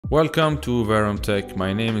Welcome to Verum Tech.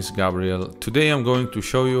 My name is Gabriel. Today I'm going to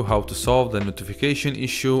show you how to solve the notification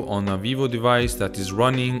issue on a Vivo device that is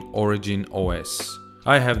running OriginOS.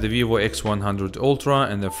 I have the Vivo X100 Ultra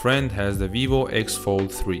and a friend has the Vivo X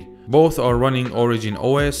Fold 3. Both are running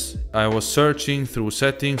OriginOS. I was searching through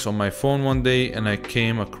settings on my phone one day and I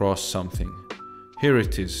came across something. Here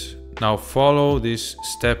it is. Now follow this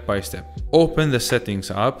step by step. Open the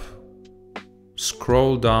settings app,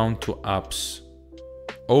 scroll down to apps.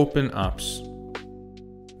 Open apps.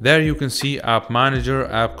 There you can see App Manager,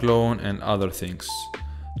 App Clone and other things.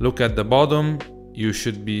 Look at the bottom, you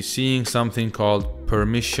should be seeing something called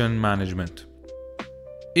Permission Management.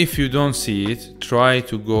 If you don't see it, try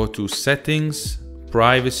to go to Settings,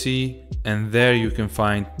 Privacy, and there you can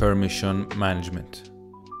find Permission Management.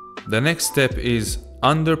 The next step is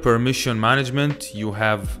under Permission Management, you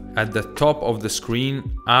have at the top of the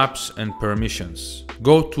screen Apps and Permissions.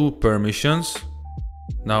 Go to Permissions.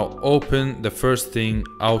 Now open the first thing,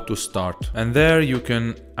 Auto Start, and there you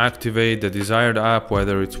can activate the desired app,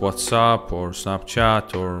 whether it's WhatsApp or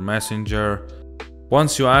Snapchat or Messenger.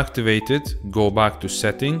 Once you activate it, go back to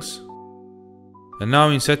Settings, and now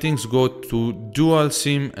in Settings go to Dual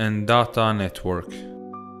SIM and Data Network.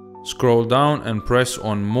 Scroll down and press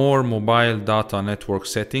on More Mobile Data Network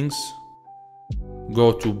Settings.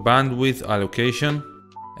 Go to Bandwidth Allocation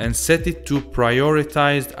and set it to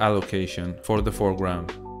prioritized allocation for the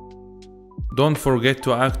foreground. Don't forget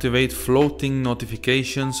to activate floating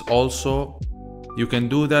notifications also. You can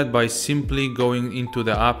do that by simply going into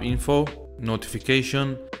the app info,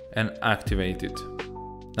 notification, and activate it.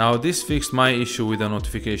 Now this fixed my issue with the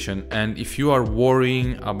notification, and if you are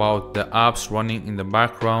worrying about the apps running in the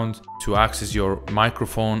background to access your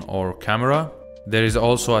microphone or camera, there is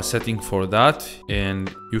also a setting for that,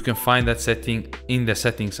 and you can find that setting in the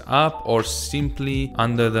Settings app or simply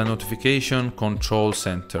under the Notification Control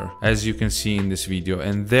Center, as you can see in this video,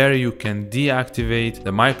 and there you can deactivate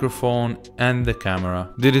the microphone and the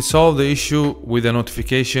camera. Did it solve the issue with the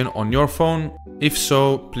notification on your phone? If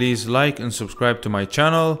so, please like and subscribe to my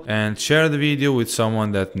channel and share the video with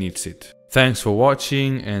someone that needs it. Thanks for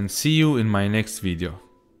watching and see you in my next video.